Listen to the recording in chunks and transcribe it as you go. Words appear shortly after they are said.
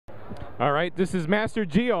All right, this is Master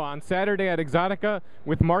Geo on Saturday at Exxxotica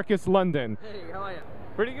with Marcus London. Hey, how are you?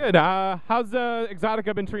 Pretty good. How's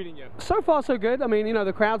Exxxotica been treating you? So far, so good. I mean, you know,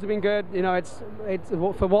 the crowds have been good. You know, it's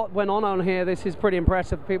for what went on here. This is pretty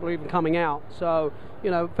impressive. People are even coming out. So,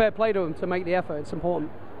 you know, fair play to them to make the effort. It's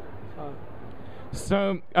important.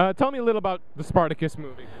 So, tell me a little about the Spartacus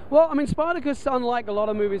movie. Well, I mean, Spartacus, unlike a lot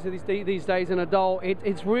of movies these days in adult,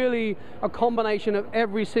 it's really a combination of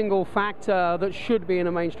every single factor that should be in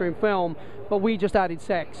a mainstream film, but we just added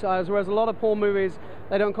sex. Whereas a lot of porn movies,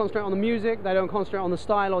 they don't concentrate on the music, they don't concentrate on the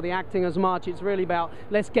style or the acting as much. It's really about,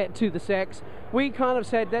 let's get to the sex. We kind of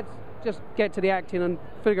said, let's just get to the acting and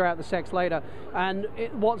figure out the sex later. And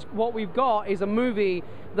what we've got is a movie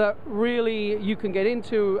that really you can get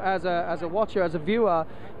into as a watcher, as a viewer,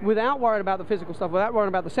 without worrying about the physical stuff, without worrying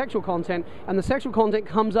about the sexual content, and the sexual content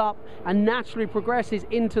comes up and naturally progresses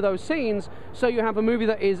into those scenes, so you have a movie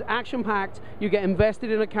that is action-packed, you get invested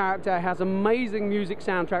in a character, has amazing music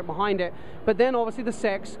soundtrack behind it, but then obviously the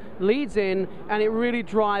sex leads in, and it really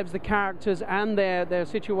drives the characters and their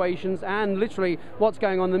situations, and literally what's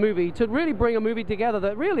going on in the movie, to really bring a movie together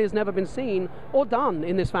that really has never been seen or done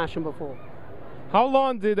in this fashion before. How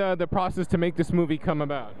long did the process to make this movie come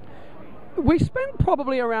about? We spent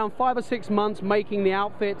probably around 5 or 6 months making the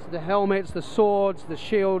outfits, the helmets, the swords, the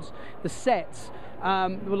shields, the sets. A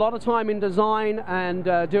lot of time in design and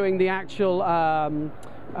doing the actual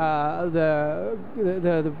the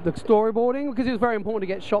storyboarding, because it was very important to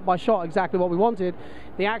get shot by shot exactly what we wanted.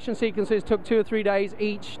 The action sequences took 2 or 3 days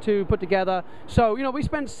each to put together. So, you know, we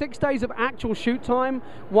spent 6 days of actual shoot time,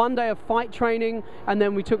 1 day of fight training, and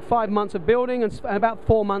then we took 5 months of building and about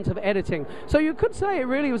 4 months of editing. So you could say it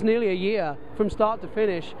really was nearly a year from start to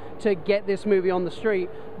finish to get this movie on the street.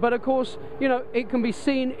 But of course, you know, it can be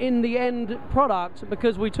seen in the end product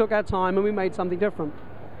because we took our time and we made something different.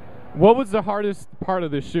 What was the hardest part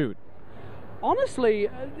of the shoot? Honestly,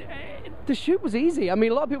 the shoot was easy. I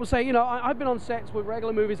mean, a lot of people say, you know, I've been on sets with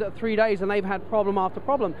regular movies that are 3 days and they've had problem after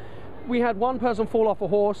problem. We had one person fall off a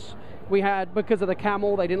horse. We had, because of the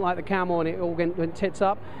camel, they didn't like the camel and it all went tits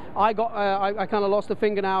up. I kind of lost a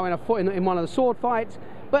fingernail in a foot in one of the sword fights.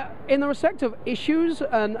 But in the respect of issues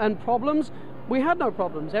and problems, we had no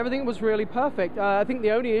problems. Everything was really perfect. I think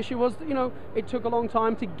the only issue was that, you know, it took a long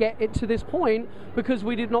time to get it to this point because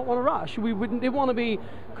we did not want to rush. We didn't want to be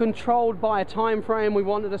controlled by a time frame. We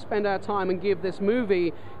wanted to spend our time and give this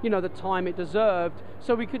movie, you know, the time it deserved,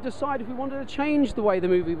 so we could decide if we wanted to change the way the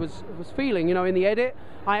movie was feeling. You know, in the edit,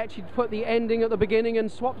 I actually put the ending at the beginning and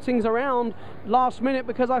swapped things around last minute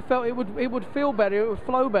because I felt it would feel better, it would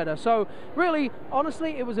flow better. So really,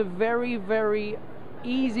 honestly, it was a very, very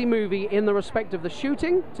easy movie in the respect of the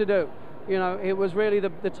shooting to do. You know, it was really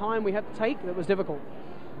the time we had to take that was difficult.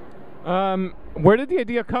 Where did the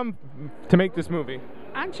idea come to make this movie?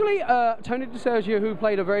 Actually, Tony DiSergio, who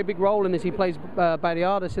played a very big role in this, he plays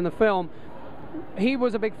Badiadis in the film, he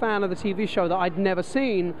was a big fan of the TV show that I'd never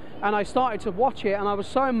seen, and I started to watch it, and I was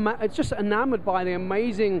so just enamored by the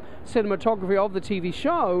amazing cinematography of the TV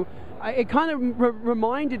show. It kind of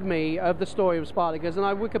reminded me of the story of Spartacus, and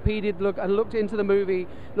I Wikipedia'd looked into the movie,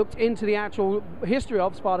 looked into the actual history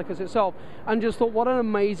of Spartacus itself, and just thought, what an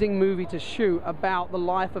amazing movie to shoot about the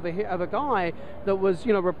life of a guy that was,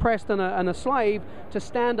 you know, repressed and a slave, to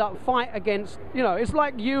stand up, fight against, you know, it's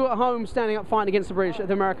like you at home standing up fighting against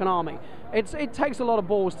the American army. It takes a lot of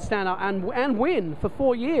balls to stand up and win for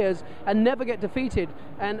 4 years and never get defeated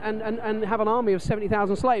and have an army of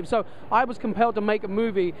 70,000 slaves. So I was compelled to make a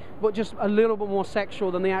movie, but just a little bit more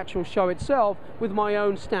sexual than the actual show itself, with my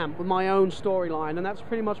own stamp, with my own storyline, and that's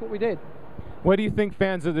pretty much what we did. What do you think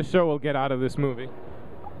fans of the show will get out of this movie?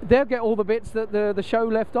 They'll get all the bits that the show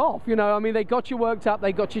left off. You know, I mean, they got you worked up,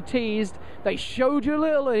 they got you teased, they showed you a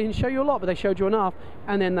little, they didn't show you a lot, but they showed you enough,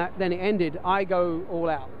 and then it ended. I go all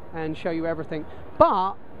out and show you everything.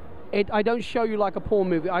 But I don't show you like a porn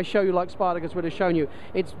movie. I show you like Spartacus would have shown you.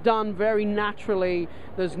 It's done very naturally.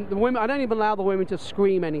 There's the women. I don't even allow the women to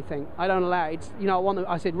scream anything. I don't allow it. It's, you know,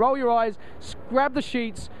 I said, roll your eyes, grab the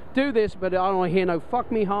sheets, do this, but I don't want to hear no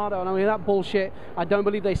fuck me hard. I don't want to hear that bullshit. I don't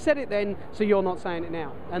believe they said it then, so you're not saying it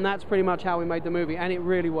now. And that's pretty much how we made the movie, and it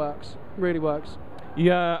really works. Really works.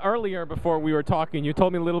 Yeah. Earlier, before we were talking, you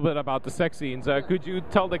told me a little bit about the sex scenes. Could you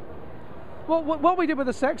tell the... Well, what we did with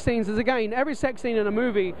the sex scenes is, again, every sex scene in a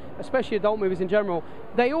movie, especially adult movies in general,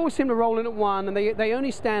 they always seem to roll in at one, and they only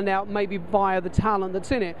stand out maybe via the talent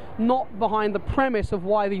that's in it, not behind the premise of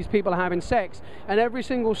why these people are having sex. And every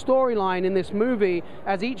single storyline in this movie,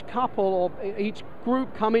 as each couple or each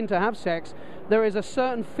group come in to have sex, there is a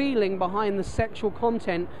certain feeling behind the sexual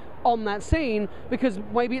content on that scene, because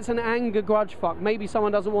maybe it's an anger grudge fuck, maybe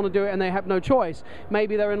someone doesn't want to do it and they have no choice,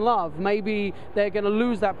 maybe they're in love, maybe they're going to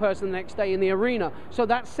lose that person the next day in the arena. So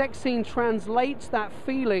that sex scene translates that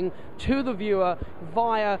feeling to the viewer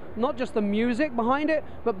via not just the music behind it,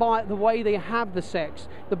 but by the way they have the sex,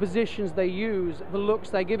 the positions they use, the looks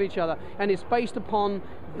they give each other. And it's based upon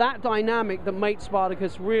that dynamic that makes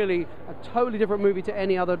Spartacus really a totally different movie to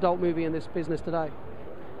any other adult movie in this business today.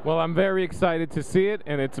 Well, I'm very excited to see it,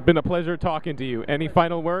 and it's been a pleasure talking to you. Any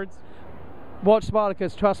final words? Watch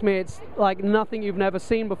Spartacus. Trust me, it's like nothing you've never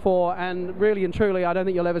seen before, and really and truly, I don't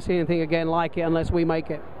think you'll ever see anything again like it unless we make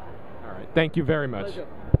it. All right. Thank you very much. Pleasure.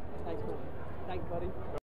 Thanks, buddy.